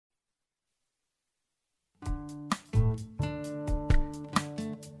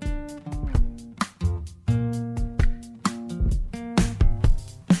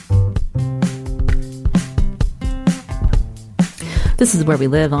This is Where We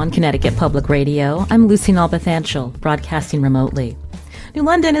Live on Connecticut Public Radio. I'm Lucy Nalpathanchel, broadcasting remotely. New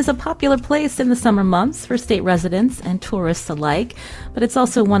London is a popular place in the summer months for state residents and tourists alike, but it's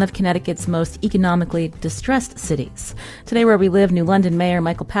also one of Connecticut's most economically distressed cities. Today, Where We Live, New London Mayor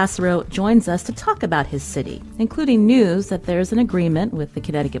Michael Passero joins us to talk about his city, including news that there's an agreement with the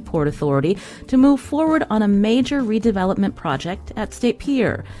Connecticut Port Authority to move forward on a major redevelopment project at State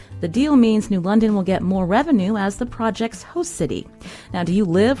Pier. The deal means New London will get more revenue as the project's host city. Now, do you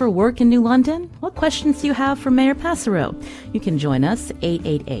live or work in New London? What questions do you have for Mayor Passero? You can join us,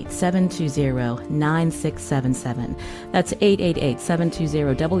 888-720-9677. That's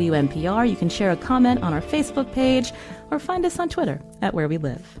 888-720-WNPR. You can share a comment on our Facebook page or find us on Twitter at Where We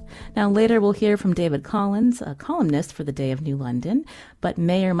Live. Now, later we'll hear from David Collins, a columnist for the Day of New London. But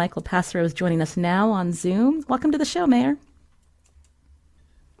Mayor Michael Passero is joining us now on Zoom. Welcome to the show, Mayor.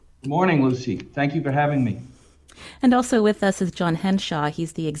 Good morning, Lucy. Thank you for having me. And also with us is John Henshaw.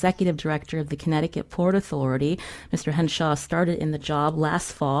 He's the executive director of the Connecticut Port Authority. Mr. Henshaw started in the job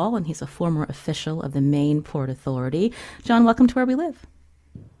last fall, and he's a former official of the Maine Port Authority. John, welcome to Where We Live.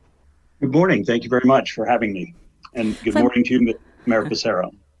 Good morning. Thank you very much for having me. And good morning to you, Mayor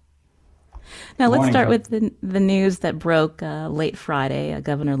Passero. Now, let's start with the news that broke late Friday.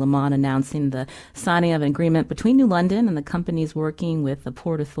 Governor Lamont announcing the signing of an agreement between New London and the companies working with the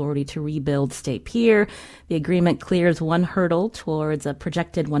Port Authority to rebuild State Pier. The agreement clears one hurdle towards a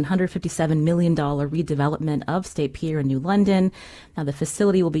projected $157 million redevelopment of State Pier in New London. Now, the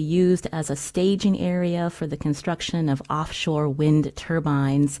facility will be used as a staging area for the construction of offshore wind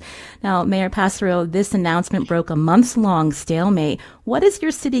turbines. Now, Mayor Passero, this announcement broke a months-long stalemate. What does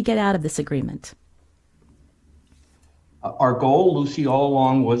your city get out of this agreement? Our goal, Lucy, all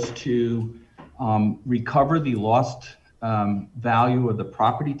along was to recover the lost value of the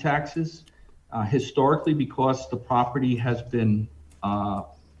property taxes. Historically, because the property has been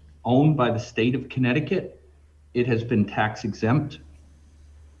owned by the state of Connecticut, it has been tax exempt.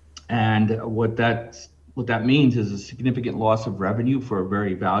 And what that means is a significant loss of revenue for a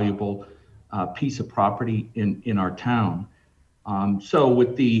very valuable piece of property in our town. So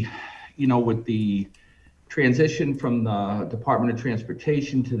with the transition from the Department of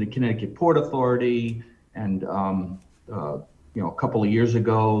Transportation to the Connecticut Port Authority, and a couple of years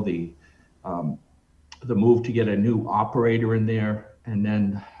ago, the move to get a new operator in there, and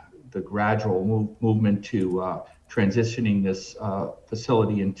then the gradual movement to transitioning this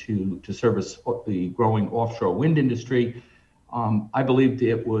facility to service the growing offshore wind industry, I believed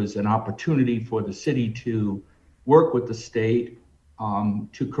it was an opportunity for the city to work with the state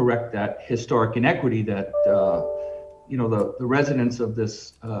to correct that historic inequity that the residents of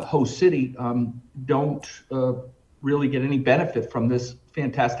this host city don't really get any benefit from this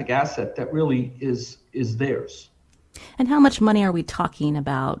fantastic asset that really is theirs. And how much money are we talking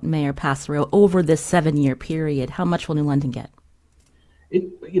about, Mayor Passero, over this 7-year period? How much will New London get?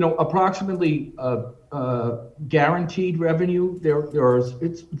 Approximately guaranteed revenue.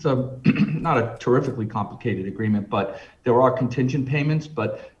 It's not a terrifically complicated agreement, but there are contingent payments.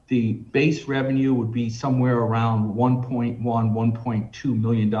 But the base revenue would be somewhere around $1.2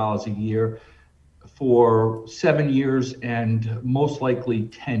 million a year for 7 years and most likely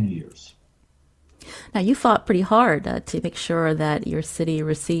 10 years. Now, you fought pretty hard to make sure that your city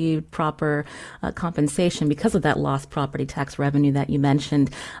received proper compensation because of that lost property tax revenue that you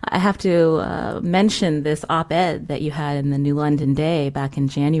mentioned. I have to mention this op-ed that you had in the New London Day back in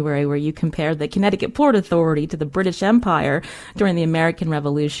January, where you compared the Connecticut Port Authority to the British Empire during the American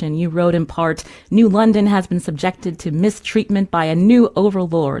Revolution. You wrote in part, "New London has been subjected to mistreatment by a new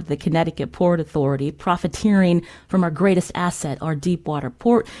overlord, the Connecticut Port Authority, profiteering from our greatest asset, our deep water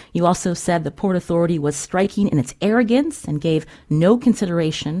port." You also said the Port Authority was striking in its arrogance and gave no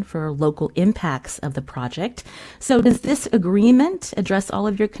consideration for local impacts of the project. So does this agreement address all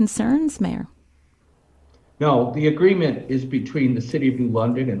of your concerns, Mayor? No, the agreement is between the City of New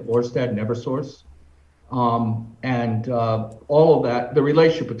London and Orsted and Eversource. And all of that, the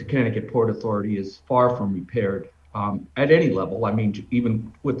relationship with the Connecticut Port Authority is far from repaired at any level. I mean,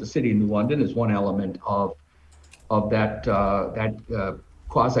 even with the City of New London is one element of that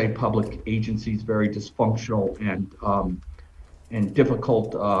quasi-public agency's very dysfunctional and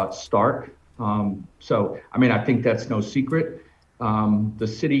difficult start. So, I mean, I think that's no secret. The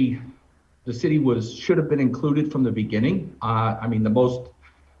city should have been included from the beginning. I mean, the most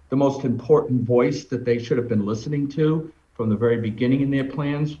important voice that they should have been listening to from the very beginning in their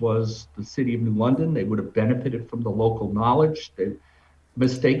plans was the City of New London. They would have benefited from the local knowledge.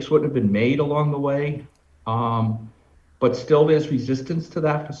 Mistakes wouldn't have been made along the way. But still there's resistance to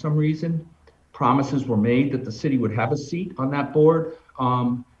that for some reason. promises were made that the city would have a seat on that board,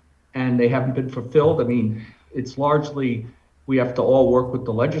 and they haven't been fulfilled. I mean, it's largely, we have to all work with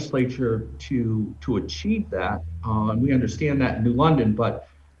the legislature to achieve that. And we understand that in New London, but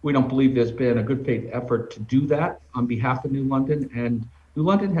we don't believe there's been a good faith effort to do that on behalf of New London. And New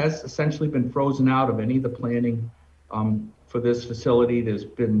London has essentially been frozen out of any of the planning for this facility.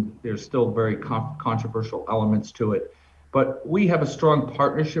 There's still very controversial elements to it, but we have a strong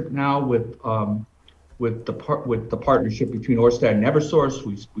partnership now with the partnership between Orsted and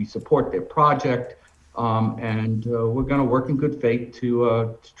Eversource. We support their project, and we're going to work in good faith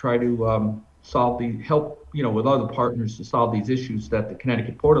to try to help with other partners to solve these issues that the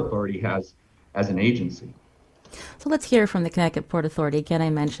Connecticut Port Authority has as an agency. So let's hear from the Connecticut Port Authority. Again, I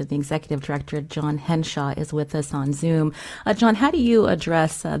mentioned the Executive Director, John Henshaw, is with us on Zoom. John, how do you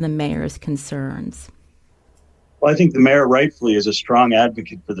address the mayor's concerns? Well, I think the mayor rightfully is a strong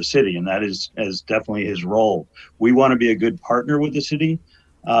advocate for the city, and that is definitely his role. We want to be a good partner with the city.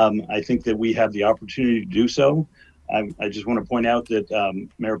 I think that we have the opportunity to do so. I just want to point out that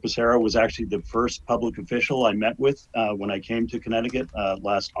Mayor Passero was actually the first public official I met with when I came to Connecticut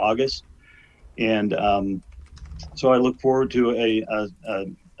last August. And so I look forward to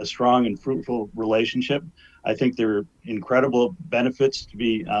a strong and fruitful relationship. I think there are incredible benefits to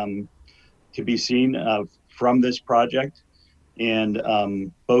be seen from this project, and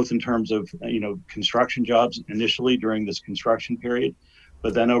both in terms of construction jobs initially during this construction period,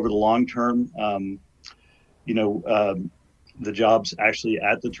 but then over the long term, the jobs actually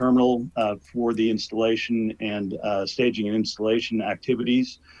at the terminal for the installation and staging and installation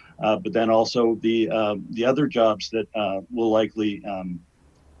activities, but then also the other jobs that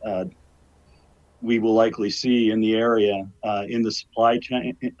we will likely see in the area in the supply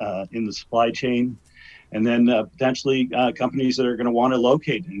chain, and then potentially companies that are going to want to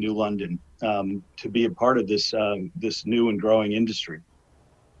locate in New London to be a part of this new and growing industry.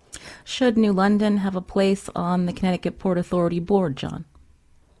 Should New London have a place on the Connecticut Port Authority board, John?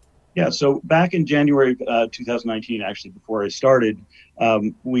 Yeah, so back in January 2019, actually before I started,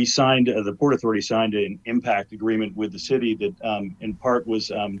 the Port Authority signed an impact agreement with the city that in part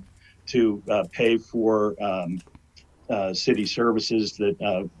was to pay for city services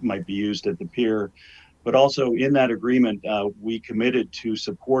that might be used at the pier. But also in that agreement, we committed to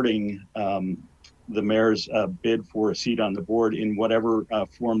supporting the mayor's bid for a seat on the board in whatever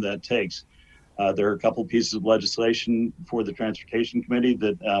form that takes. There are a couple pieces of legislation for the Transportation Committee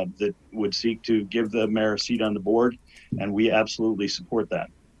that would seek to give the mayor a seat on the board, and we absolutely support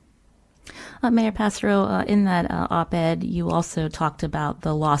that. Mayor Passero, in that op-ed, you also talked about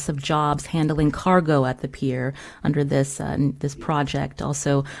the loss of jobs handling cargo at the pier under this project,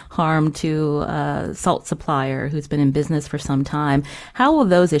 also harm to salt supplier who's been in business for some time. How will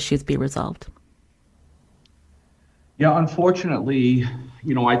those issues be resolved? Yeah, unfortunately,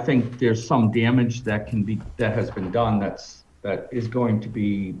 I think there's some damage that has been done that is not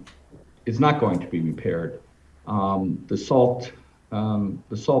going to be repaired. The salt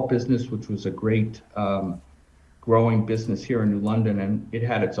business, which was a great growing business here in New London, and it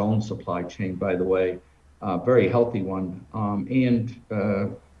had its own supply chain, by the way, very healthy one, and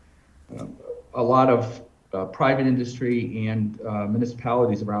a lot of private industry and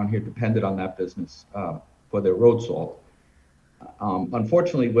municipalities around here depended on that business for their road salt.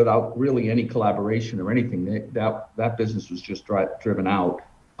 Unfortunately, without really any collaboration or anything, that business was just driven out.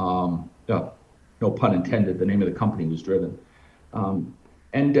 No pun intended, the name of the company was driven. The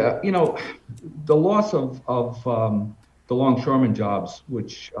loss of the longshoreman jobs,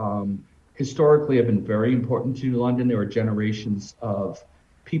 which historically have been very important to New London. There were generations of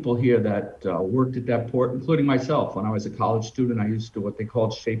people here that worked at that port, including myself. When I was a college student, I used to what they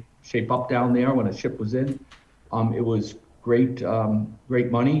called shape up down there when a ship was in. It was great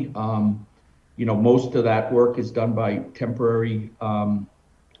money. Most of that work is done by temporary.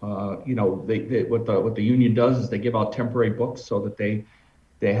 What the union does is they give out temporary books so that they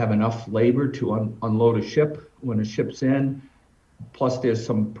have enough labor to unload a ship when a ship's in. Plus, there's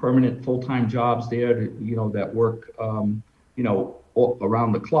some permanent full-time jobs there that work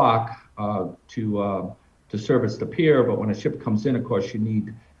around the clock to service the pier. But when a ship comes in, of course, you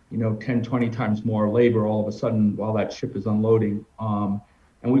need 10, 20 times more labor all of a sudden while that ship is unloading. And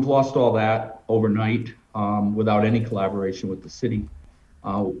we've lost all that overnight without any collaboration with the city.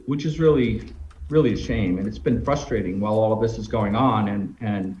 Which is really, really a shame. And it's been frustrating while all of this is going on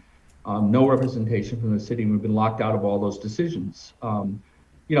and no representation from the city. And we've been locked out of all those decisions.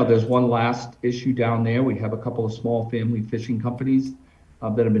 There's one last issue down there. We have a couple of small family fishing companies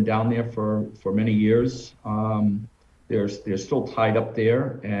that have been down there for many years. They're still tied up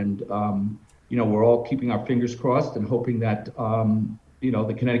there. And we're all keeping our fingers crossed and hoping that,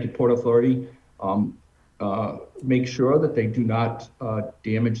 the Connecticut Port Authority make sure that they do not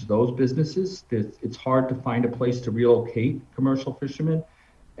damage those businesses. It's hard to find a place to relocate commercial fishermen.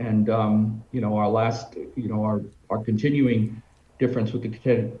 And, our continuing difference with the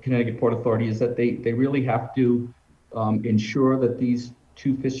Connecticut Port Authority is that they really have to ensure that these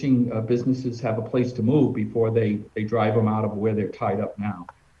two fishing businesses have a place to move before they drive them out of where they're tied up now.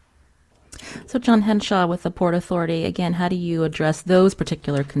 So, John Henshaw with the Port Authority, again, how do you address those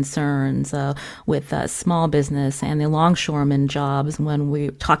particular concerns with small business and the longshoremen jobs when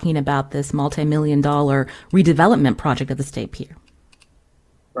we're talking about this multi-million-dollar redevelopment project of the State Pier?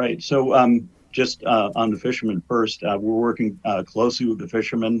 Right. So just on the fishermen first, we're working closely with the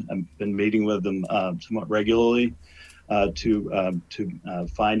fishermen. I've been meeting with them somewhat regularly to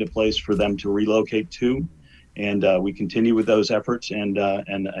find a place for them to relocate to. And we continue with those efforts, and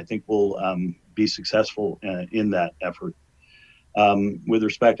I think we'll be successful in that effort. With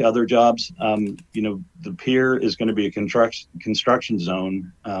respect to other jobs, the pier is going to be a construction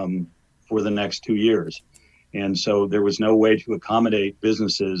zone for the next 2 years. And so there was no way to accommodate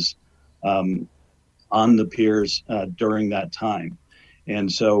businesses on the piers during that time.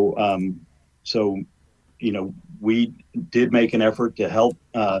 And so, we did make an effort to help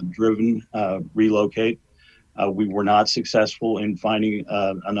Driven relocate. We were not successful in finding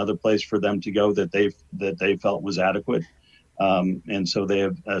another place for them to go that they felt was adequate. And so they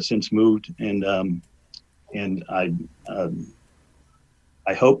have since moved, and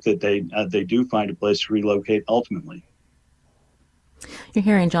I hope that they do find a place to relocate ultimately. You're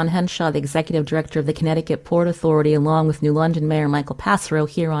hearing John Henshaw, the Executive Director of the Connecticut Port Authority, along with New London Mayor Michael Passero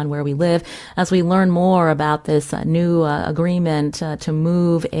here on Where We Live, as we learn more about this new agreement to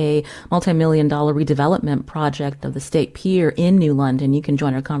move a multi-million-dollar redevelopment project of the State Pier in New London. You can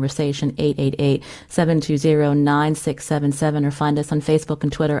join our conversation, 888-720-9677, or find us on Facebook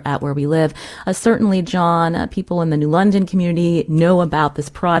and Twitter at Where We Live. Certainly, John, people in the New London community know about this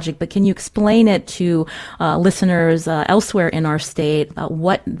project, but can you explain it to listeners elsewhere in our state,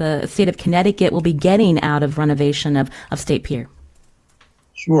 what the state of Connecticut will be getting out of renovation of State Pier?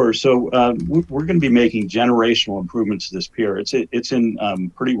 Sure. So we're going to be making generational improvements to this pier. It's in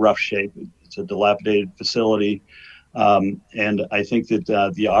pretty rough shape. It's a dilapidated facility. And I think that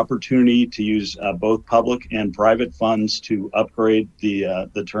the opportunity to use both public and private funds to upgrade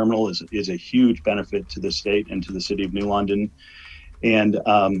the terminal is a huge benefit to the state and to the city of New London. And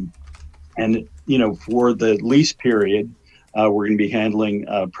for the lease period, we're going to be handling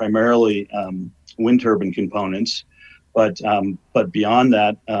primarily wind turbine components, but beyond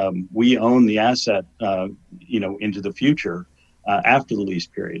that, we own the asset, into the future after the lease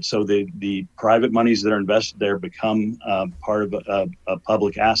period. So the private monies that are invested there become part of a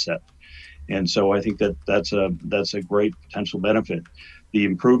public asset, and so I think that's a great potential benefit. The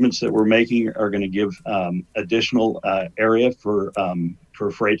improvements that we're making are going to give additional area for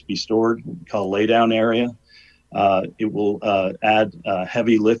freight to be stored, what we call laydown area. It will add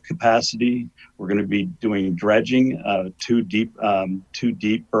heavy lift capacity. We're going to be doing dredging, two deep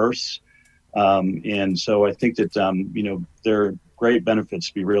berths. And so I think that, there are great benefits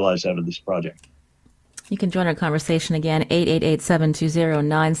to be realized out of this project. You can join our conversation again,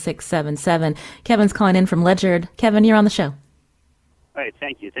 888-720-9677. Kevin's calling in from Ledyard. Kevin, you're on the show. All right,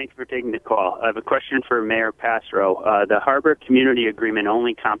 thank you. Thank you for taking the call. I have a question for Mayor Passero. The Harbor Community Agreement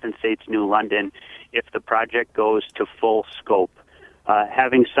only compensates New London if the project goes to full scope.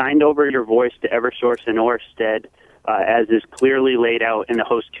 Having signed over your voice to Eversource and Ørsted, as is clearly laid out in the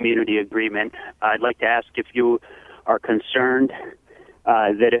host community agreement, I'd like to ask if you are concerned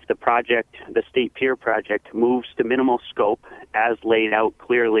that if the State Pier project, moves to minimal scope as laid out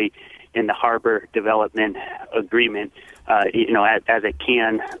clearly in the Harbor Development Agreement, as it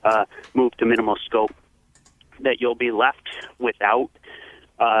can move to minimal scope, that you'll be left without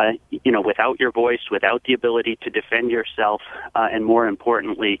your voice, without the ability to defend yourself, and more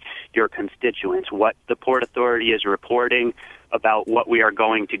importantly, your constituents. What the Port Authority is reporting about what we are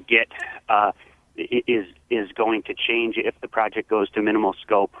going to get is going to change if the project goes to minimal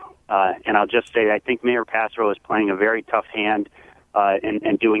scope. And I'll just say, I think Mayor Passero is playing a very tough hand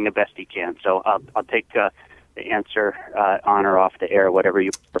and doing the best he can. So I'll take the answer on or off the air, whatever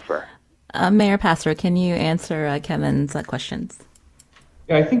you prefer. Mayor Passero, can you answer Kevin's questions?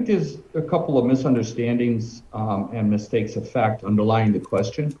 Yeah, I think there's a couple of misunderstandings and mistakes of fact underlying the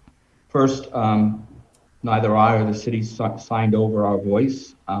question. First, neither I or the city signed over our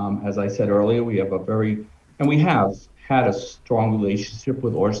voice. As I said earlier, we have we have had a strong relationship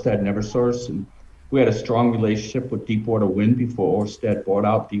with Ørsted and Eversource, and we had a strong relationship with Deepwater Wind before Ørsted bought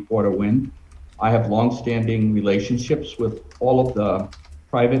out Deepwater Wind. I have longstanding relationships with all of the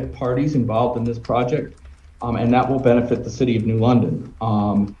private parties involved in this project, and that will benefit the City of New London.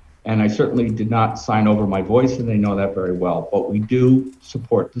 And I certainly did not sign over my voice, and they know that very well. But we do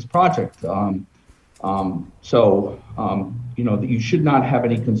support this project. You should not have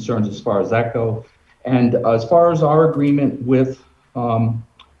any concerns as far as that go. And as far as our agreement with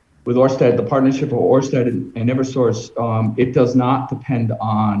Ørsted, the partnership of Ørsted and Eversource, it does not depend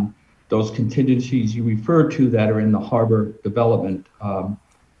on those contingencies you referred to that are in the harbor development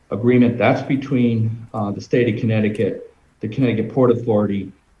agreement. That's between the state of Connecticut, the Connecticut Port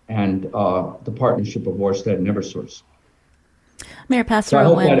Authority, and the partnership of Ørsted and Eversource. Mayor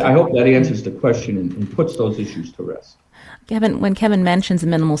Passero, So I hope that answers the question and puts those issues to rest. When Kevin mentions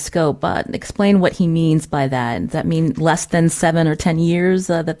minimal scope, explain what he means by that. Does that mean less than 7 or 10 years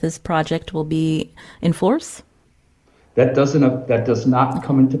that this project will be in force? That does not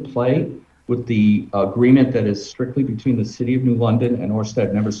come into play with the agreement that is strictly between the City of New London and Ørsted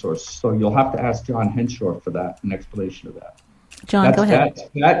and Eversource. So you'll have to ask John Henshaw for that, an explanation of that. John, go ahead.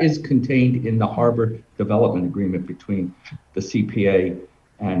 That is contained in the harbor development agreement between the CPA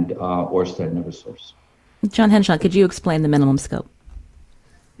and Ørsted and Eversource. John Henshaw, could you explain the minimum scope?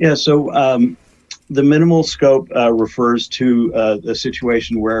 Yeah, so the minimal scope refers to a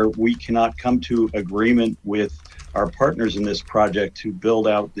situation where we cannot come to agreement with our partners in this project to build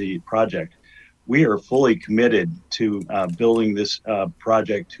out the project. We are fully committed to building this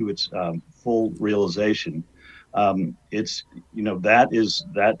project to its full realization. That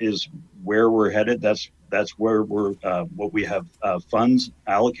is where we're headed. That's where we're what we have funds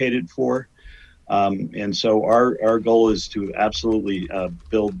allocated for. And so our goal is to absolutely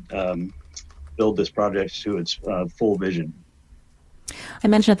build this project to its full vision. I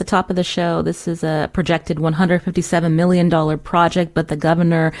mentioned at the top of the show, this is a projected $157 million project, but the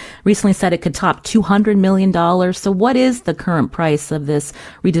governor recently said it could top $200 million. So what is the current price of this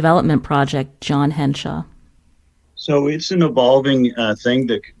redevelopment project, John Henshaw? So it's an evolving thing,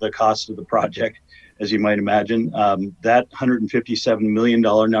 the cost of the project, as you might imagine. That $157 million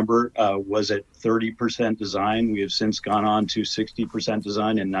number was at 30% design. We have since gone on to 60%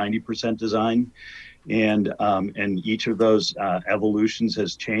 design and 90% design. And each of those evolutions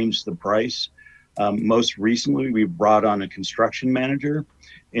has changed the price. Most recently, we brought on a construction manager.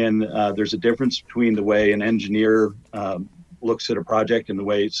 And there's a difference between the way an engineer looks at a project and the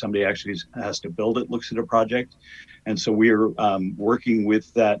way somebody actually has to build it looks at a project. And so we are working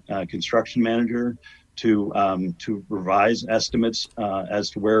with that construction manager to revise estimates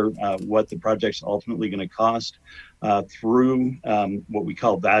as to what the project's ultimately going to cost through what we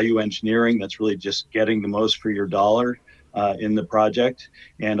call value engineering. That's really just getting the most for your dollar in the project,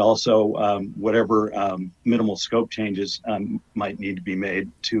 and also whatever minimal scope changes might need to be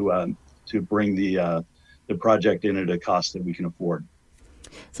made to bring the project in at a cost that we can afford.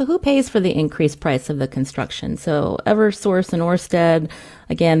 So who pays for the increased price of the construction? So Eversource and Ørsted,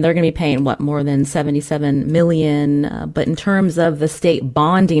 again, they're going to be paying more than $77 million. But in terms of the state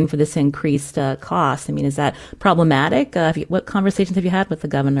bonding for this increased cost, I mean, is that problematic? What conversations have you had with the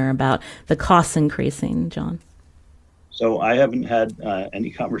governor about the costs increasing, John? So I haven't had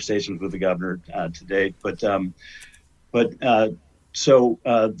any conversations with the governor to date, but the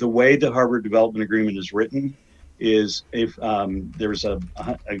way the Harbor Development Agreement is written is if there's an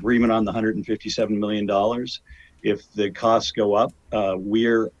agreement on the $157 million, if the costs go up,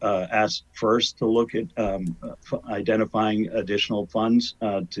 we're asked first to look at identifying additional funds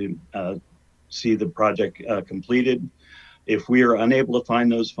to see the project completed. If we are unable to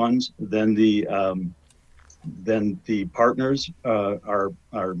find those funds, then the partners are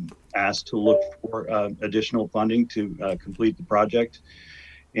asked to look for additional funding to complete the project.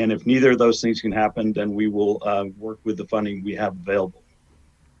 And if neither of those things can happen, then we will work with the funding we have available.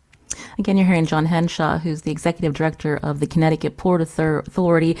 Again, you're hearing John Henshaw, who's the executive director of the Connecticut Port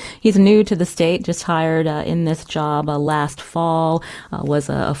Authority. He's new to the state, just hired in this job last fall, was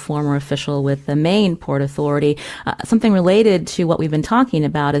a former official with the Maine Port Authority. Something related to what we've been talking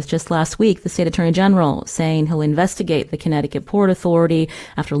about is just last week, the state attorney general saying he'll investigate the Connecticut Port Authority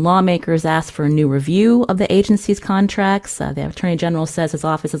after lawmakers asked for a new review of the agency's contracts. The attorney general says his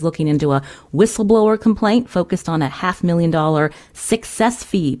office is looking into a whistleblower complaint focused on a $500,000 success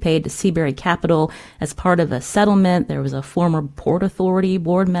fee paid to Seabury Capital as part of a settlement. There was a former Port Authority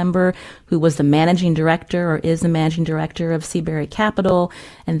board member who was the managing director or is the managing director of Seabury Capital.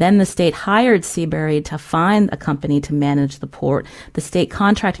 And then the state hired Seabury to find a company to manage the port. The state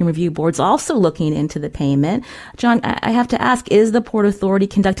contracting review board's also looking into the payment. John, I have to ask, is the Port Authority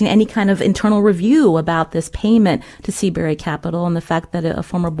conducting any kind of internal review about this payment to Seabury Capital and the fact that a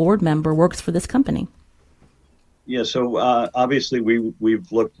former board member works for this company? Yeah, so obviously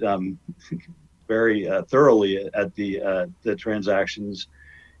we've looked very thoroughly at the transactions,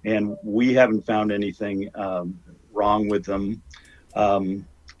 and we haven't found anything wrong with them. And,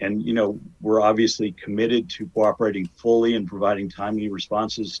 we're obviously committed to cooperating fully and providing timely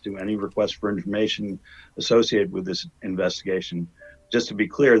responses to any request for information associated with this investigation. Just to be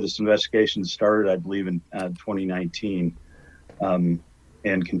clear, this investigation started, I believe, in 2019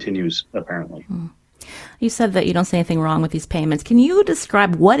 and continues, apparently. You said that you don't see anything wrong with these payments. Can you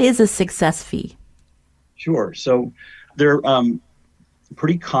describe what is a success fee? Sure. So they're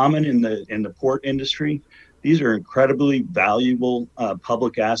pretty common in the port industry. These are incredibly valuable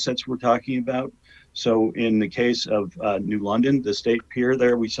public assets we're talking about. So in the case of New London, the State Pier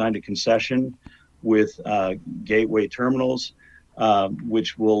there, we signed a concession with Gateway Terminals,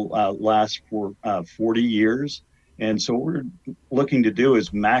 which will last for 40 years. And so what we're looking to do is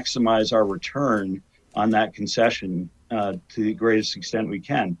maximize our return on that concession to the greatest extent we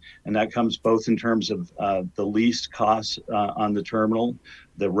can. And that comes both in terms of the lease costs on the terminal,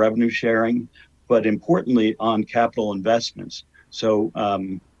 the revenue sharing, but importantly on capital investments. So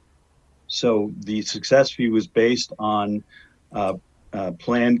the success fee was based on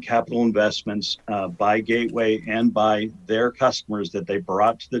planned capital investments by Gateway and by their customers that they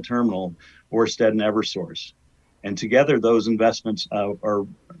brought to the terminal, Orsted and Eversource. And together, those investments are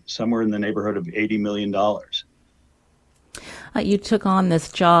somewhere in the neighborhood of $80 million. You took on this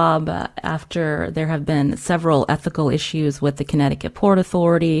job after there have been several ethical issues with the Connecticut Port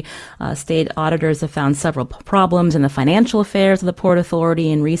Authority. State auditors have found several problems in the financial affairs of the Port Authority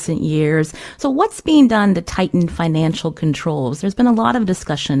in recent years. So what's being done to tighten financial controls? There's been a lot of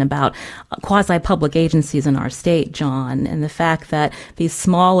discussion about quasi-public agencies in our state, John, and the fact that these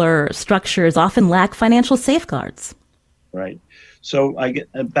smaller structures often lack financial safeguards. Right. So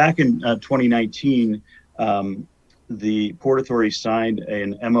back in 2019, the Port Authority signed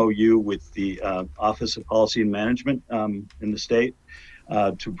an MOU with the Office of Policy and Management in the state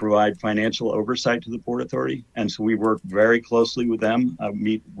to provide financial oversight to the Port Authority. And so we work very closely with them. I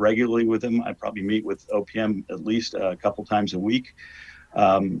meet regularly with them. I probably meet with OPM at least a couple times a week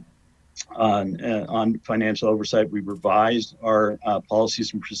on financial oversight. We've revised our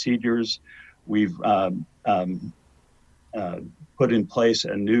policies and procedures. We've put in place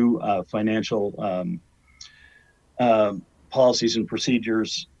a new financial policies and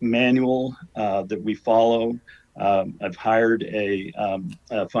procedures manual that we follow. I've hired a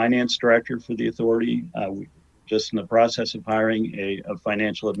finance director for the authority. We're just in the process of hiring a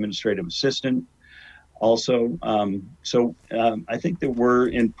financial administrative assistant also. So I think that we're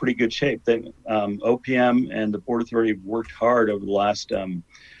in pretty good shape. That OPM and the Port Authority have worked hard over the last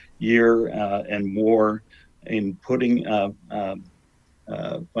year and more in putting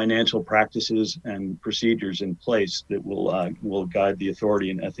financial practices and procedures in place that will guide the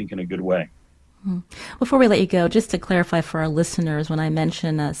authority, and I think in a good way. Before we let you go, just to clarify for our listeners, when I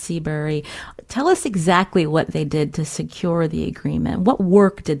mention Seabury, tell us exactly what they did to secure the agreement. What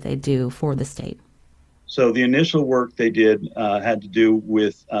work did they do for the state? So the initial work they did had to do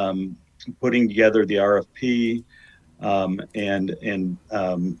with putting together the RFP and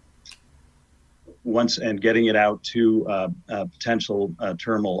getting it out to potential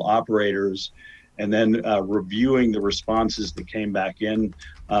terminal operators, and then reviewing the responses that came back in.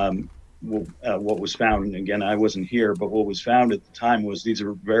 What was found, and again, I wasn't here, but what was found at the time was these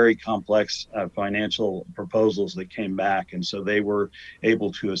are very complex financial proposals that came back, and so they were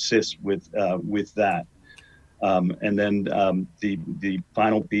able to assist with that. And then the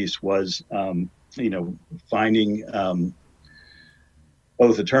final piece was, finding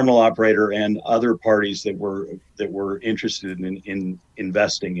both the terminal operator and other parties that were interested in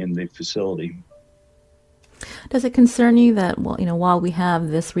investing in the facility. Does it concern you that, while we have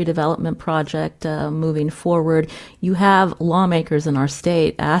this redevelopment project moving forward, you have lawmakers in our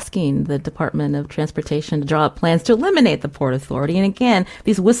state asking the Department of Transportation to draw up plans to eliminate the Port Authority? And again,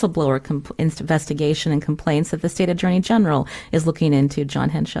 these whistleblower investigation and complaints that the State Attorney General is looking into, John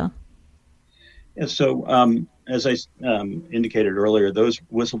Henshaw. Yeah, so as I indicated earlier, those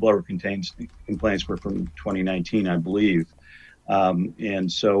whistleblower complaints were from 2019, I believe.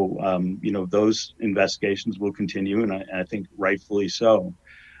 And so, those investigations will continue, and I think rightfully so.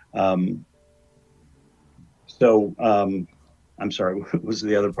 Um, so I'm sorry, what was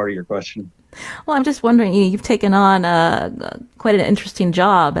the other part of your question? Well, I'm just wondering, you've taken on quite an interesting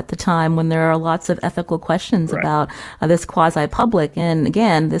job at the time when there are lots of ethical questions Right. about this quasi-public. And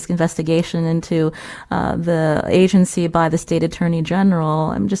again, this investigation into the agency by the state attorney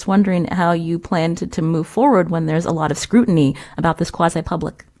general. I'm just wondering how you plan to move forward when there's a lot of scrutiny about this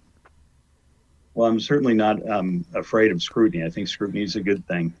quasi-public. Well, I'm certainly not afraid of scrutiny. I think scrutiny is a good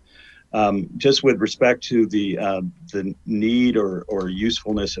thing. Just with respect to the need or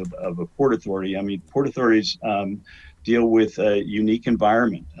usefulness of a port authority, I mean, port authorities deal with a unique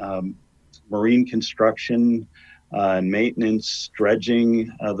environment. Marine construction and maintenance, dredging,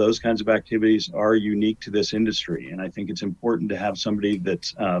 those kinds of activities are unique to this industry. And I think it's important to have somebody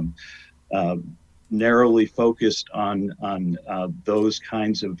that's narrowly focused on those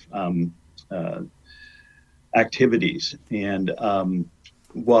kinds of activities. And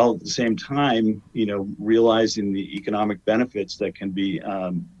while at the same time, realizing the economic benefits that can be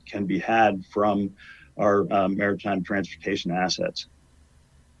had from our maritime transportation assets.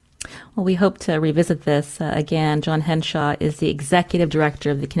 Well, we hope to revisit this again. John Henshaw is the executive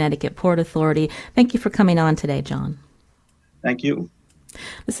director of the Connecticut Port Authority. Thank you for coming on today, John. Thank you.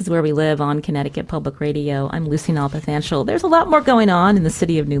 This is Where We Live on Connecticut Public Radio. I'm Lucy Nalpathanchel. There's a lot more going on in the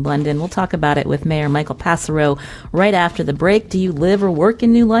city of New London. We'll talk about it with Mayor Michael Passero right after the break. Do you live or work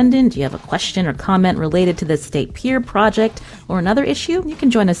in New London? Do you have a question or comment related to the State Pier project or another issue? You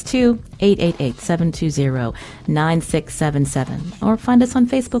can join us too, 888-720-9677, or find us on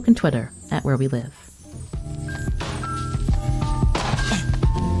Facebook and Twitter at Where We Live.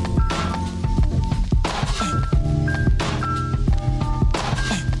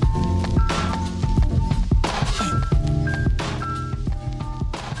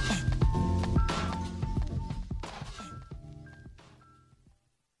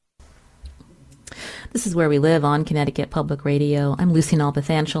 This is Where We Live on Connecticut Public Radio. I'm Lucy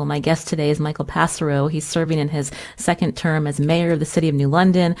Nalpathanchel. My guest today is Michael Passero. He's serving in his second term as mayor of the city of New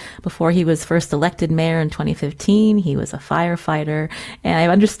London. Before he was first elected mayor in 2015, he was a firefighter. And I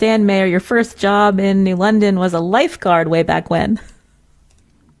understand, Mayor, your first job in New London was a lifeguard way back when.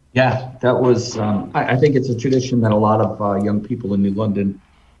 Yeah, that was, I think it's a tradition that a lot of young people in New London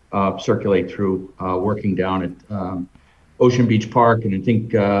circulate through, working down at Ocean Beach Park. And I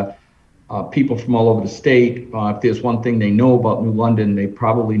think people from all over the state, if there's one thing they know about New London, they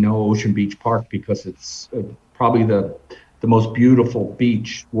probably know Ocean Beach Park, because it's probably the most beautiful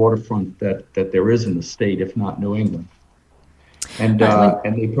beach waterfront that there is in the state, if not New England. And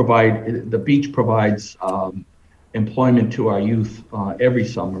the beach provides employment to our youth every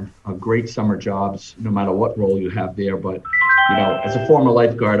summer, great summer jobs, no matter what role you have there. But as a former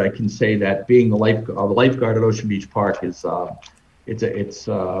lifeguard, I can say that being the lifeguard at Ocean Beach Park is it's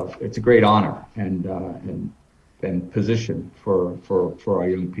a great honor and position for our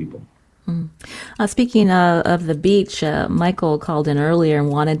young people. Speaking of the beach, Michael called in earlier and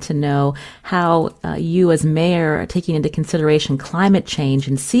wanted to know how you as mayor are taking into consideration climate change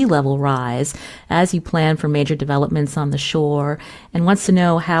and sea level rise as you plan for major developments on the shore, and wants to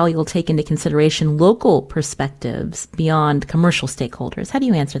know how you'll take into consideration local perspectives beyond commercial stakeholders. How do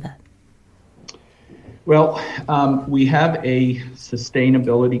you answer that? Well, we have a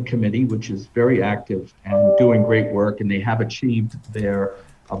sustainability committee, which is very active and doing great work, and they have achieved their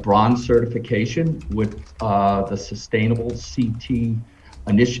bronze certification with the Sustainable CT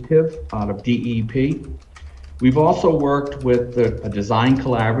Initiative out of DEP. We've also worked with a design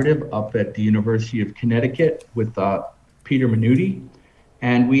collaborative up at the University of Connecticut with Peter Minuti,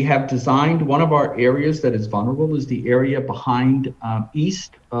 and we have designed one of our areas that is vulnerable is the area behind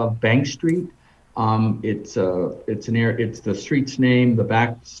east of Bank Street. It's the street's name. The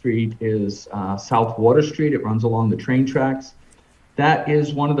back street is South Water Street. It runs along the train tracks. That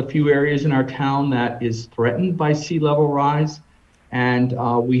is one of the few areas in our town that is threatened by sea level rise, and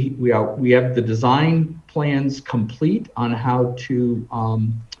we have the design plans complete on how to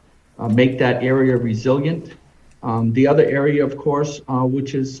make that area resilient. The other area, of course,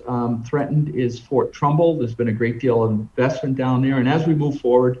 which is threatened, is Fort Trumbull. There's been a great deal of investment down there, and as we move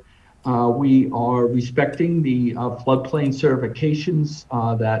forward, we are respecting the floodplain certifications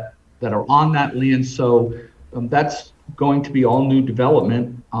that are on that land. So that's going to be all new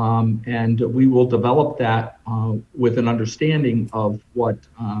development, and we will develop that with an understanding of what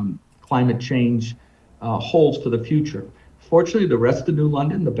climate change holds for the future. Fortunately, the rest of New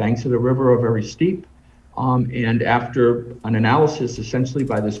London, the banks of the river are very steep, and after an analysis essentially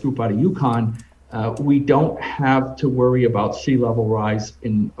by this group out of UConn, we don't have to worry about sea level rise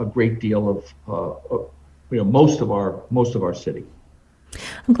in a great deal of most of our city.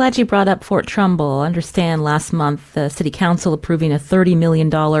 I'm glad you brought up Fort Trumbull. I understand last month the City Council approving a $30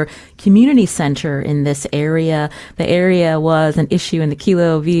 million community center in this area. The area was an issue in the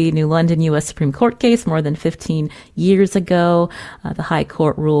Kelo v. New London U.S. Supreme Court case more than 15 years ago. The High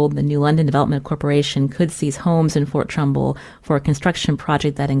Court ruled the New London Development Corporation could seize homes in Fort Trumbull for a construction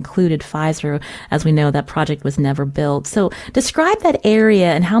project that included Passero. As we know, that project was never built. So describe that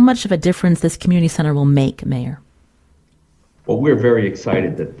area and how much of a difference this community center will make, Mayor. Well, we're very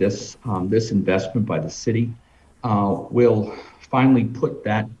excited that this investment by the city will finally put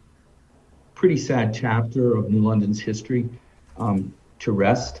that pretty sad chapter of New London's history to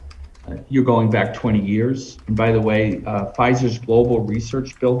rest. You're going back 20 years. And by the way, Pfizer's Global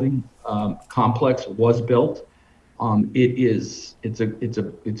Research Building complex was built. It's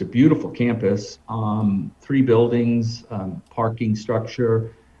a beautiful campus, 3 buildings, parking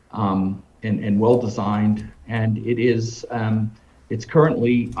structure, and well designed, and it's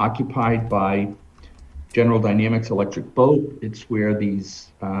currently occupied by General Dynamics Electric Boat. It's where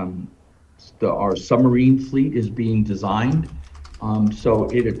our submarine fleet is being designed. So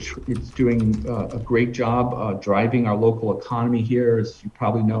it's doing a great job driving our local economy here. As you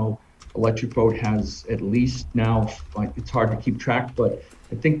probably know, Electric Boat has at least now, it's hard to keep track, but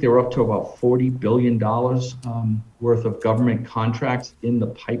I think they're up to about $40 billion worth of government contracts in the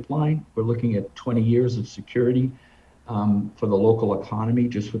pipeline. We're looking at 20 years of security for the local economy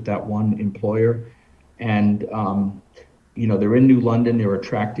just with that one employer. And, they're in New London. They're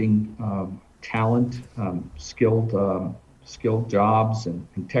attracting talent, skilled jobs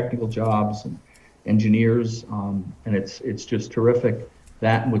and technical jobs and engineers. And it's just terrific,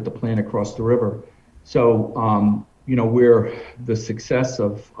 that and with the plan across the river. So, where the success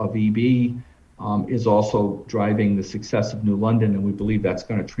of EB is also driving the success of New London, and we believe that's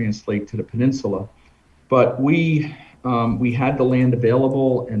going to translate to the peninsula. But we had the land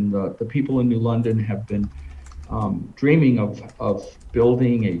available, and the people in New London have been dreaming of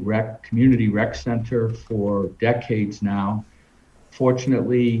building a community rec center for decades now.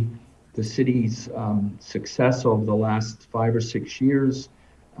 Fortunately, the city's success over the last 5 or 6 years,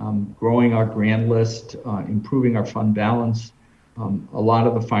 growing our grant list, improving our fund balance. A lot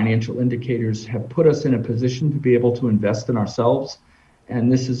of the financial indicators have put us in a position to be able to invest in ourselves. And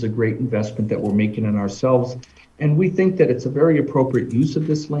this is a great investment that we're making in ourselves. And we think that it's a very appropriate use of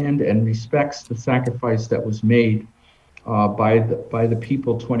this land and respects the sacrifice that was made by the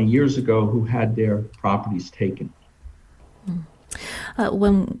people 20 years ago who had their properties taken.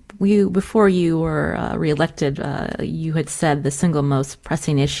 Before you were reelected, you had said the single most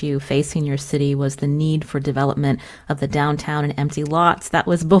pressing issue facing your city was the need for development of the downtown and empty lots. That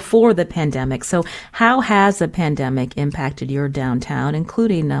was before the pandemic. So how has the pandemic impacted your downtown,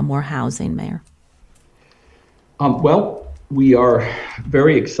 including more housing, Mayor? Well, we are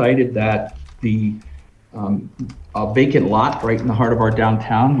very excited that the vacant lot right in the heart of our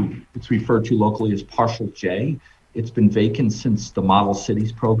downtown, it's referred to locally as Partial J. It's been vacant since the Model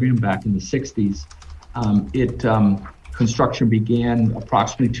Cities program back in the 60s. Construction began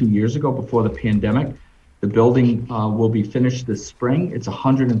approximately 2 years ago before the pandemic. The building will be finished this spring. It's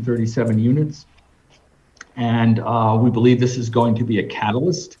 137 units. And we believe this is going to be a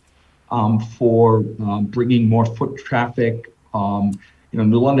catalyst for bringing more foot traffic.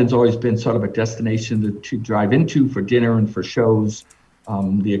 New London's always been sort of a destination to drive into for dinner and for shows.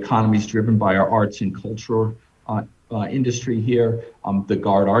 The economy is driven by our arts and culture industry here. The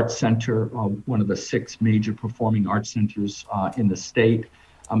Gard Arts Center, one of the 6 major performing arts centers in the state.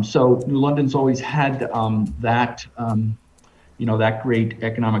 So New London's always had that great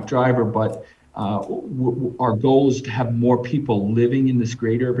economic driver, but our goal is to have more people living in this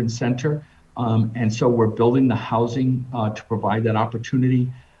great urban center. And so we're building the housing to provide that opportunity.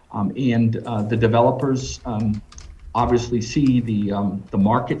 And the developers obviously see the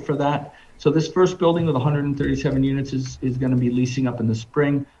market for that. So this first building with 137 units is going to be leasing up in the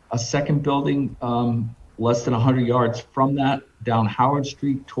spring. A second building less than 100 yards from that down Howard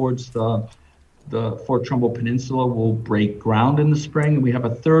Street towards the Fort Trumbull Peninsula will break ground in the spring. And we have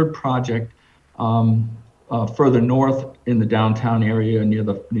a third project further north in the downtown area near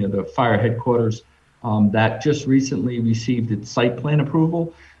the fire headquarters that just recently received its site plan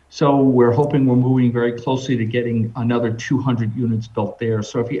approval. So we're hoping we're moving very closely to getting another 200 units built there.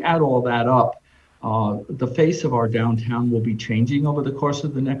 So if you add all that up, the face of our downtown will be changing over the course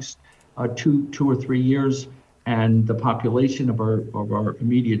of the next 2 or 3 years. And the population of our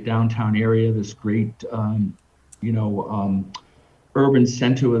immediate downtown area, this great, urban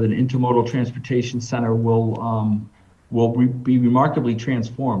center with an intermodal transportation center will be remarkably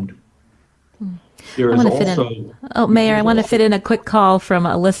transformed. There is also... Mayor, I want to fit in a quick call from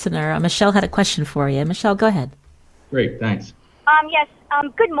a listener. Michelle had a question for you. Michelle, go ahead. Great, thanks. Yes,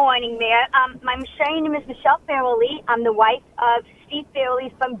 good morning, Mayor. My name is Michelle Farrelly. I'm the wife of Steve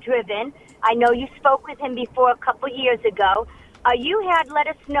Farrelly from Driven. I know you spoke with him before a couple years ago. You had let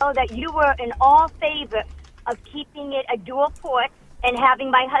us know that you were in all favor of keeping it a dual port and having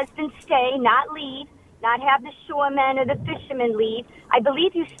my husband stay, not leave, not have the shoremen or the fishermen leave. I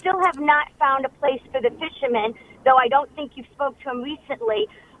believe you still have not found a place for the fishermen, though I don't think you spoke to him recently.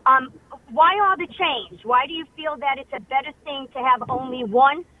 Why all the change? Why do you feel that it's a better thing to have only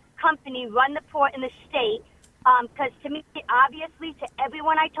one company run the port in the state? Because to me, obviously, to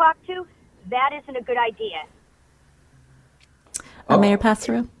everyone I talk to, that isn't a good idea. Mayor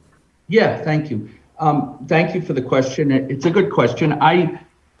Passero? Yeah, thank you. Thank you for the question. It's a good question.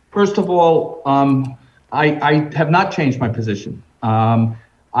 First of all, I have not changed my position.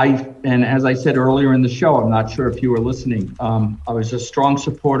 And as I said earlier in the show, I'm not sure if you were listening. I was a strong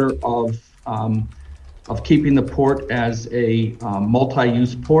supporter of keeping the port as a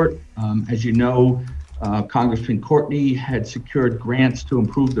multi-use port. As you know, Congressman Courtney had secured grants to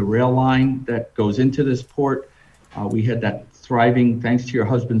improve the rail line that goes into this port. We had that thriving, thanks to your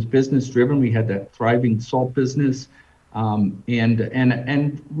husband's business, Driven, we had that thriving salt business.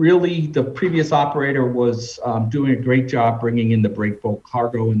 And really the previous operator was doing a great job bringing in the break bulk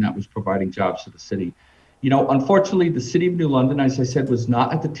cargo, and that was providing jobs to the city. You know, unfortunately, the city of New London, as I said, was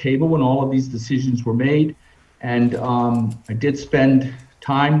not at the table when all of these decisions were made. And I did spend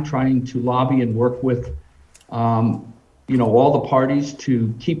time trying to lobby and work with, all the parties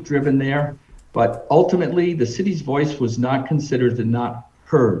to keep Driven there. But ultimately, the city's voice was not considered and not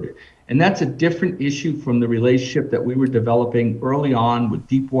heard. And that's a different issue from the relationship that we were developing early on with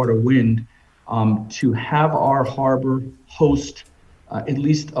Deepwater Wind, to have our harbor host at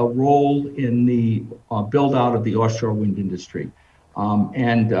least a role in the build out of the offshore wind industry.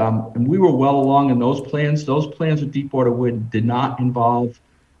 And we were well along in those plans. Those plans with Deepwater Wind did not involve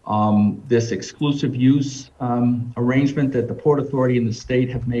this exclusive use arrangement that the Port Authority and the state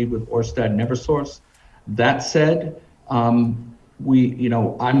have made with Ørsted and Eversource. That said, I'm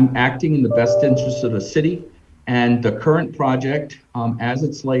acting in the best interest of the city, and the current project, as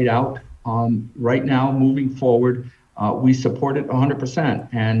it's laid out right now, moving forward, we support it 100%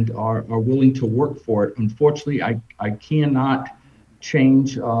 and are willing to work for it. Unfortunately, I cannot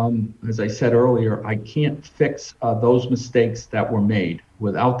change, as I said earlier, I can't fix those mistakes that were made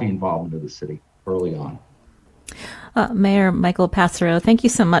without the involvement of the city early on. Mayor Michael Passero, thank you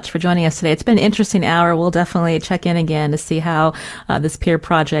so much for joining us today. It's been an interesting hour. We'll definitely check in again to see how this pier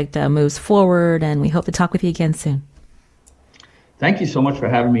project moves forward, and we hope to talk with you again soon. Thank you so much for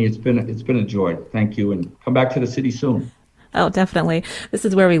having me. It's been a joy. Thank you, and come back to the city soon. Oh, definitely. This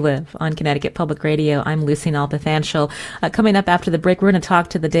is Where We Live on Connecticut Public Radio. I'm Lucy Nalpathanchel. Coming up after the break, we're going to talk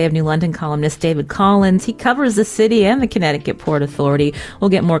to the Day of New London columnist David Collins. He covers the city and the Connecticut Port Authority. We'll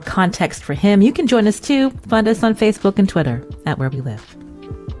get more context for him. You can join us too. Find us on Facebook and Twitter at Where We Live.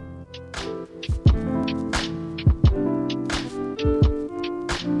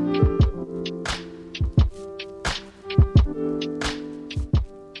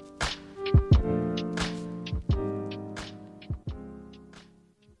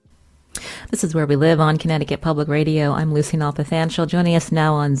 This is Where We Live on Connecticut Public Radio. I'm Lucy Nalpathanchel. Joining us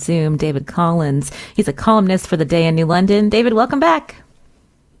now on Zoom, David Collins. He's a columnist for the Day in New London. David, welcome back.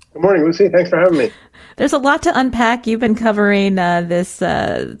 Good morning, Lucy. Thanks for having me. There's a lot to unpack. You've been covering this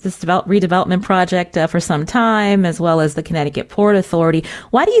redevelopment project for some time, as well as the Connecticut Port Authority.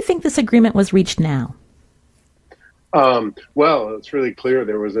 Why do you think this agreement was reached now? Well, it's really clear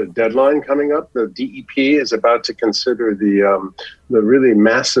there was a deadline coming up. The DEP is about to consider the really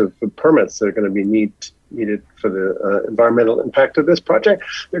massive permits that are going to be needed for the environmental impact of this project.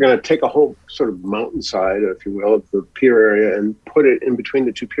 They're going to take a whole sort of mountainside, if you will, of the pier area and put it in between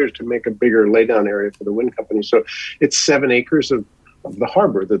the two piers to make a bigger laydown area for the wind company. So it's 7 acres of the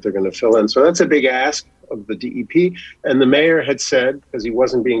harbor that they're going to fill in. So that's a big ask of the DEP. And the mayor had said, because he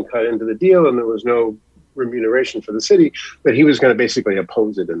wasn't being cut into the deal and there was no remuneration for the city, that he was going to basically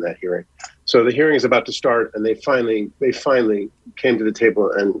oppose it in that hearing. So the hearing is about to start, and they finally came to the table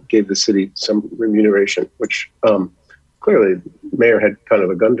and gave the city some remuneration, which clearly the mayor had kind of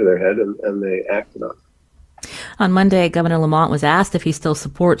a gun to their head, and they acted on. On Monday, Governor Lamont was asked if he still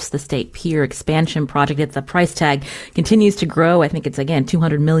supports the State Pier expansion project. Its price tag continues to grow. I think it's, again,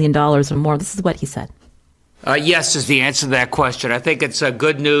 $200 million or more. This is what he said. Yes is the answer to that question. I think it's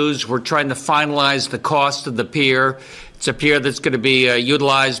good news. We're trying to finalize the cost of the pier. It's a pier that's going to be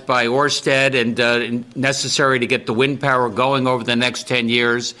utilized by Ørsted and necessary to get the wind power going over the next 10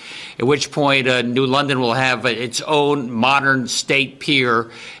 years, at which point New London will have its own modern state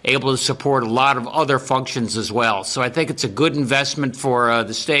pier able to support a lot of other functions as well. So I think it's a good investment for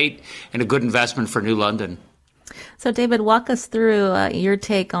the state and a good investment for New London. So, David, walk us through your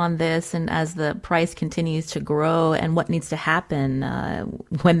take on this, and as the price continues to grow, and what needs to happen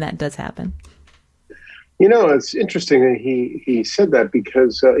when that does happen. You know, it's interesting that he said that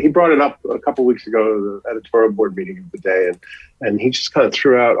because he brought it up a couple of weeks ago at the editorial board meeting of the day, and he just kind of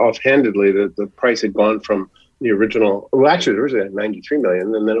threw out offhandedly that the price had gone from the original, well, actually, there was at 93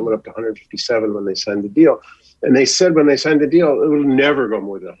 million, and then it went up to 157 when they signed the deal. And they said when they signed the deal, it will never go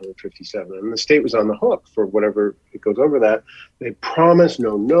more than 157. And the state was on the hook for whatever it goes over that. They promised,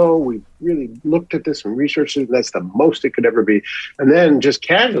 no, we really looked at this and researched it, and that's the most it could ever be. And then just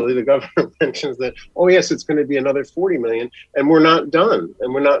casually, the governor mentions that, oh, yes, it's going to be another 40 million, and we're not done.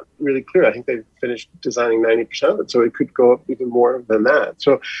 And we're not really clear. I think they finished designing 90% of it, so it could go up even more than that.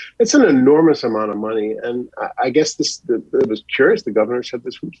 So it's an enormous amount of money. And I guess it was curious. The governor said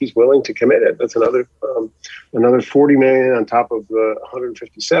this week he's willing to commit it. That's another 40 million on top of the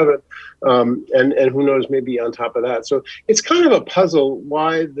 157, and who knows, maybe on top of that. So it's kind of a puzzle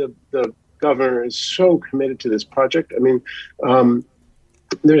why the governor is so committed to this project. I mean,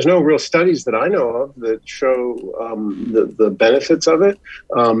 there's no real studies that I know of that show the benefits of it.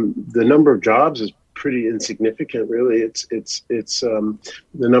 The number of jobs is pretty insignificant, really. It's the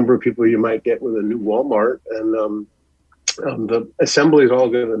number of people you might get with a new Walmart, and the assembly is all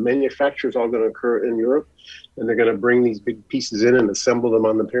the manufacture is all going to occur in Europe, and they're going to bring these big pieces in and assemble them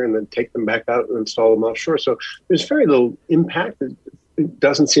on the pier and then take them back out and install them offshore. So there's very little impact. It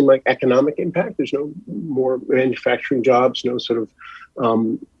doesn't seem like economic impact. There's no more manufacturing jobs, no sort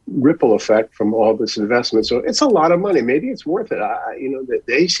of ripple effect from all this investment. So it's a lot of money. Maybe it's worth it.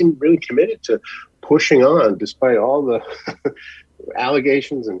 They seem really committed to pushing on despite all the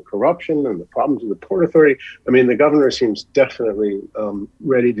allegations and corruption and the problems with the Port Authority. I mean, the governor seems definitely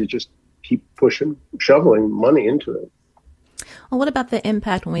ready to just keep pushing, shoveling money into it. Well, what about the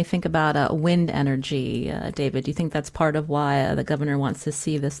impact when we think about wind energy, David? Do you think that's part of why the governor wants to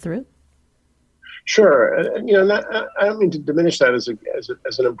see this through? Sure. I don't mean to diminish that as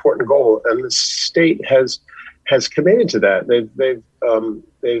an important goal, and the state has committed to that.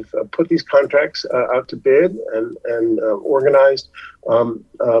 They've put these contracts out to bid and organized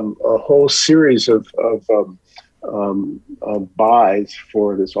a whole series of buys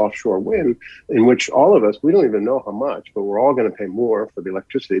for this offshore wind, in which all of us, we don't even know how much, but we're all going to pay more for the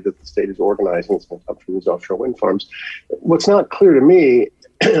electricity that the state is organizing to come from these offshore wind farms. What's not clear to me,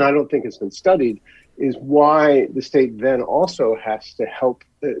 and I don't think it's been studied, is why the state then also has to help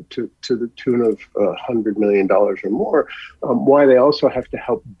to the tune of $100 million or more, why they also have to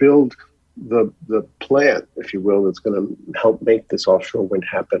help build the plant, if you will, that's going to help make this offshore wind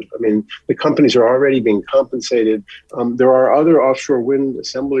happen. I mean, the companies are already being compensated. There are other offshore wind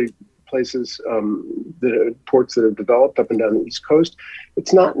assembly places, ports that have developed up and down the East Coast.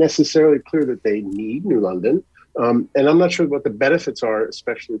 It's not necessarily clear that they need New London. And I'm not sure what the benefits are,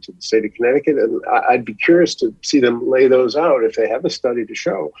 especially to the state of Connecticut. And I'd be curious to see them lay those out if they have a study to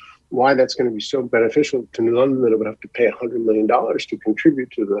show why that's going to be so beneficial to New London that it would have to pay $100 million to contribute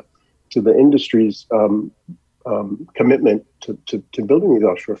to the industry's commitment to building these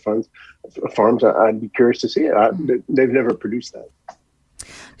offshore farms. I'd be curious to see it. They've never produced that.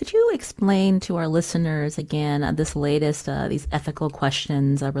 Could you explain to our listeners again this latest, these ethical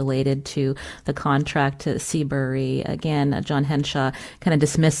questions related to the contract to Seabury? Again, John Henshaw kind of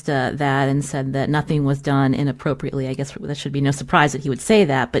dismissed that and said that nothing was done inappropriately. I guess that should be no surprise that he would say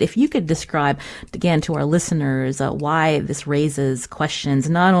that. But if you could describe again to our listeners why this raises questions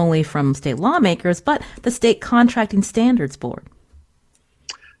not only from state lawmakers, but the State Contracting Standards Board.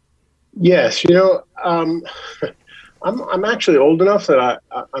 Yes, I'm actually old enough that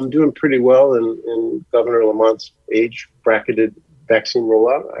I'm doing pretty well in Governor Lamont's age bracketed vaccine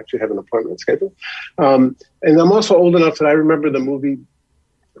rollout. I actually have an appointment scheduled. And I'm also old enough that I remember the movie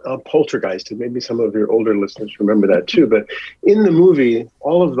Poltergeist, and maybe some of your older listeners remember that too. But in the movie,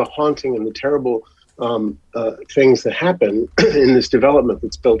 all of the haunting and the terrible things that happen in this development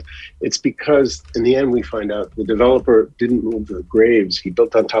that's built, it's because in the end we find out the developer didn't move the graves. He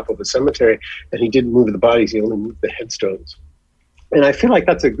built on top of a cemetery, and he didn't move the bodies. He only moved the headstones. And I feel like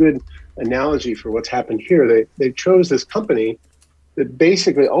that's a good analogy for what's happened here. They chose this company that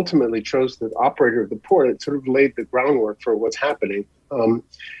basically ultimately chose the operator of the port. It sort of laid the groundwork for what's happening. And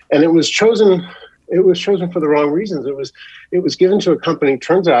it was chosen for the wrong reasons. It was given to a company.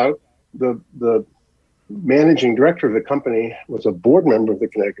 Turns out the managing director of the company was a board member of the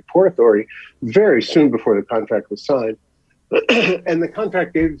Connecticut Port Authority very soon before the contract was signed. And the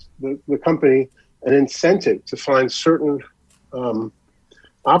contract gave the company an incentive to find certain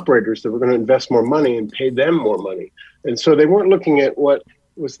operators that were going to invest more money and pay them more money. And so they weren't looking at what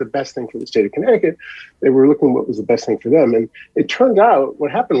was the best thing for the state of Connecticut. They were looking at what was the best thing for them. And it turned out what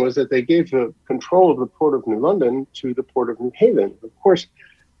happened was that they gave the control of the Port of New London to the Port of New Haven. Of course,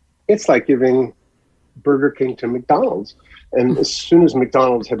 it's like giving Burger King to McDonald's. And as soon as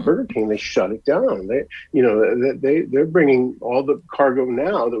McDonald's had Burger King, they shut it down. They're bringing all the cargo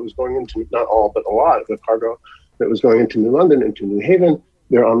now that was going into, not all, but a lot of the cargo that was going into New London, into New Haven.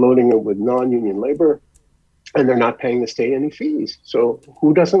 They're unloading it with non-union labor, and they're not paying the state any fees. So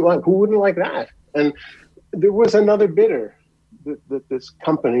who wouldn't like that? And there was another bidder that this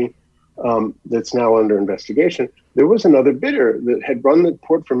company that's now under investigation. There was another bidder that had run the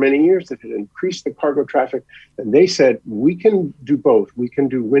port for many years, that had increased the cargo traffic. And they said, we can do both. We can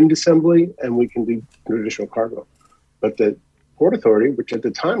do wind assembly and we can do traditional cargo. But the Port Authority, which at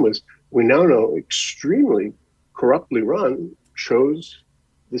the time was, we now know, extremely corruptly run, chose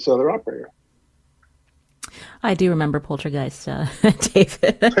this other operator. I do remember Poltergeist,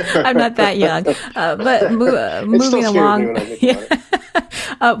 David. I'm not that young. But moving along.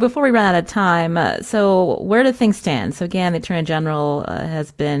 Before we run out of time, so where do things stand? So again, the Attorney General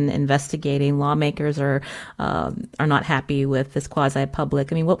has been investigating. Lawmakers are not happy with this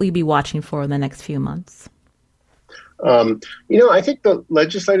quasi-public. I mean, what will you be watching for in the next few months? I think the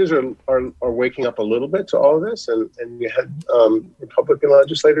legislators are waking up a little bit to all of this, and you had Republican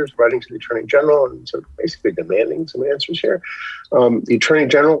legislators writing to the Attorney General and sort of basically demanding some answers here. The Attorney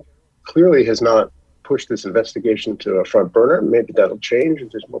General clearly has not pushed this investigation to a front burner. Maybe that'll change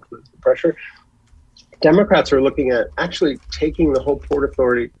if there's more political pressure. Democrats are looking at actually taking the whole Port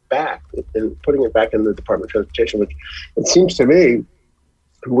Authority back and putting it back in the Department of Transportation, which it seems to me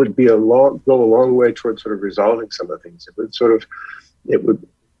would be go a long way towards sort of resolving some of the things.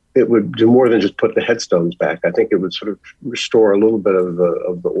 It would do more than just put the headstones back. I think it would sort of restore a little bit of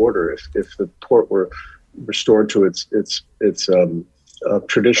the order if the port were restored to its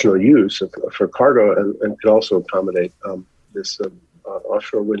traditional use for cargo and could also accommodate this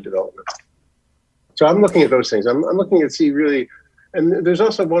offshore wind development. So I'm looking at those things. I'm looking at see really. And there's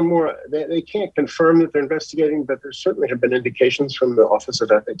also one more. They can't confirm that they're investigating, but there certainly have been indications from the Office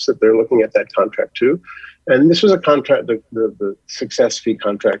of Ethics that they're looking at that contract too. And this was a contract, the success fee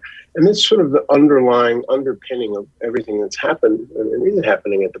contract, and it's sort of the underpinning of everything that's happened and is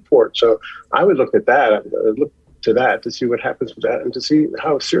happening at the port. So I would look at that. I would look to that to see what happens with that and to see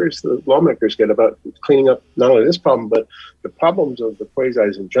how serious the lawmakers get about cleaning up not only this problem but the problems of the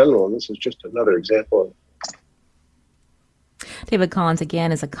quasis in general. And this is just another example of. David Collins,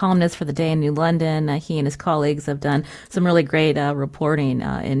 again, is a columnist for The Day in New London. He and his colleagues have done some really great reporting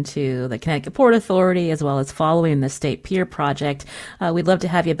into the Connecticut Port Authority as well as following the State Pier project. We'd love to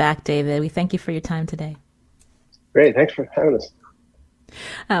have you back, David. We thank you for your time today. Great. Thanks for having us.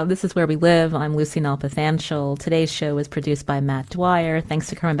 This is Where We Live. I'm Lucy Nalpathanchel. Today's show was produced by Matt Dwyer. Thanks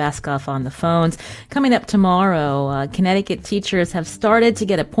to Kerman Baskoff on the phones. Coming up tomorrow, Connecticut teachers have started to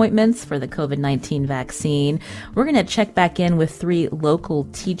get appointments for the COVID-19 vaccine. We're going to check back in with 3 local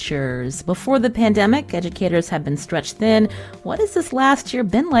teachers. Before the pandemic, educators have been stretched thin. What has this last year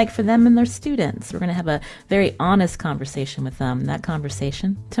been like for them and their students? We're going to have a very honest conversation with them. That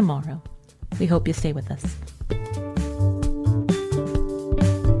conversation tomorrow. We hope you stay with us.